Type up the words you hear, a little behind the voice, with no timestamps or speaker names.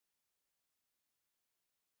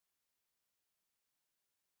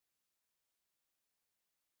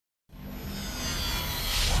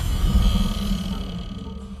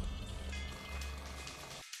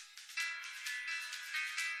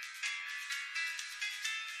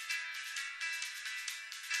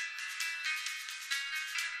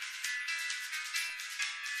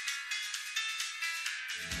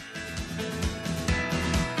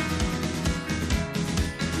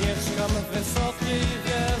wysokiej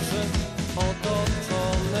wieży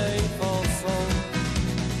otoczonej fosą.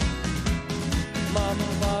 Mam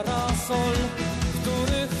parasol,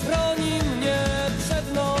 który chroni mnie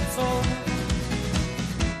przed nocą.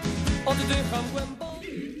 Oddycham głęboko.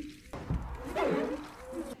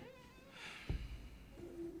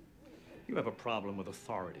 You have a problem with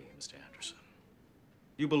authority, Mr. Anderson.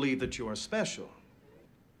 You believe that you are special.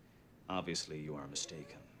 Obviously, you are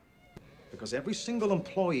mistaken. Because every single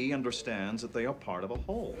employee understands that they are part of a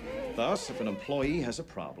whole. Thus, if an employee has a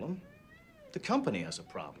problem, the company has a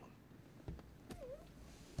problem.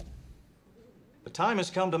 The time has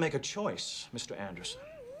come to make a choice, Mr. Anderson.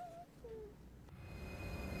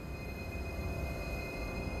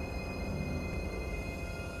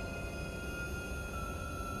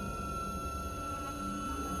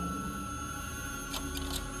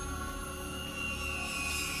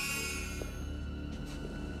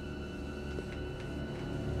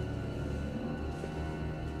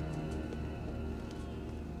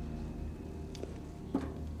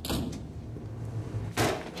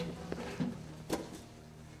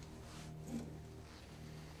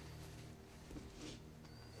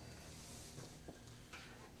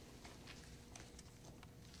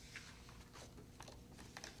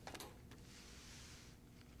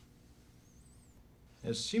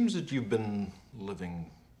 It seems that you've been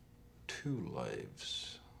living two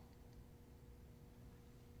lives.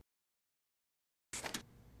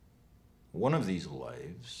 One of these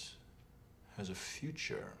lives has a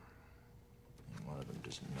future, and one of them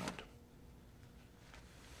does not.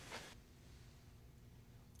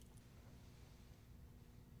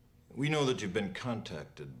 We know that you've been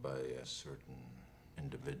contacted by a certain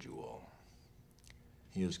individual.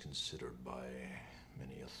 He is considered by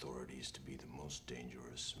many authorities to be the most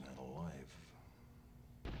dangerous man alive.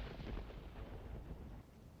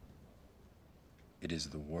 It is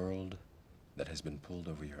the world that has been pulled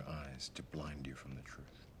over your eyes to blind you from the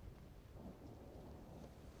truth.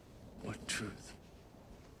 What truth?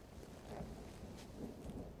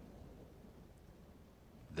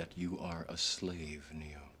 That you are a slave,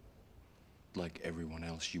 Neo. Like everyone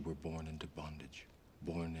else, you were born into bondage.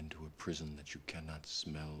 Born into a prison that you cannot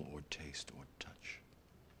smell or taste or touch.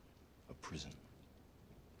 A prison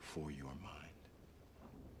for your mind.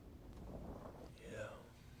 Yeah.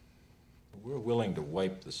 We're willing to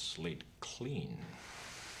wipe the slate clean,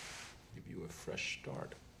 give you a fresh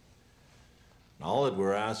start. And all that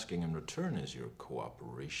we're asking in return is your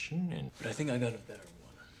cooperation and... But I think I got a better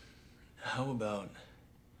one. How about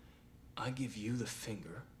I give you the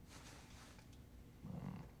finger?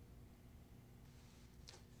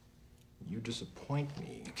 You disappoint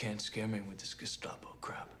me. You can't scare me with this Gestapo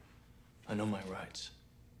crap. I know my rights.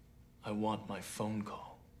 I want my phone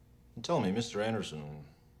call. And tell me, Mr. Anderson,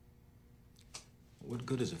 what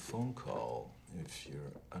good is a phone call if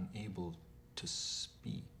you're unable to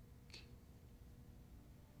speak?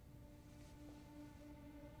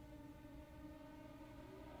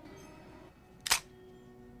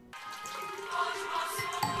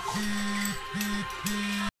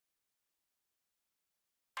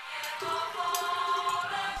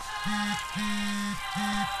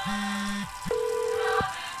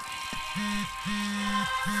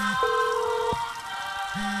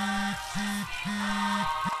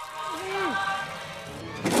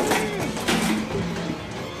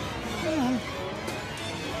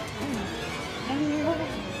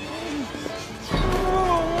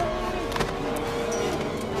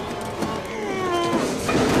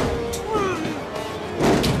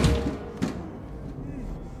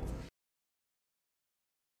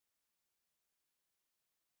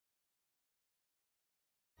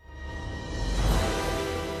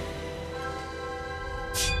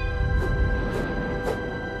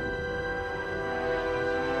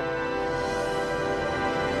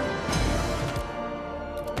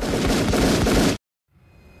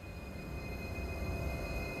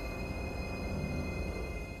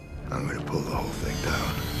 I'm going to pull the whole thing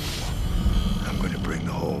down. I'm going to bring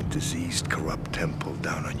the whole diseased, corrupt temple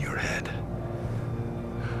down on your head.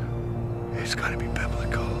 It's going to be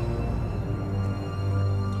biblical.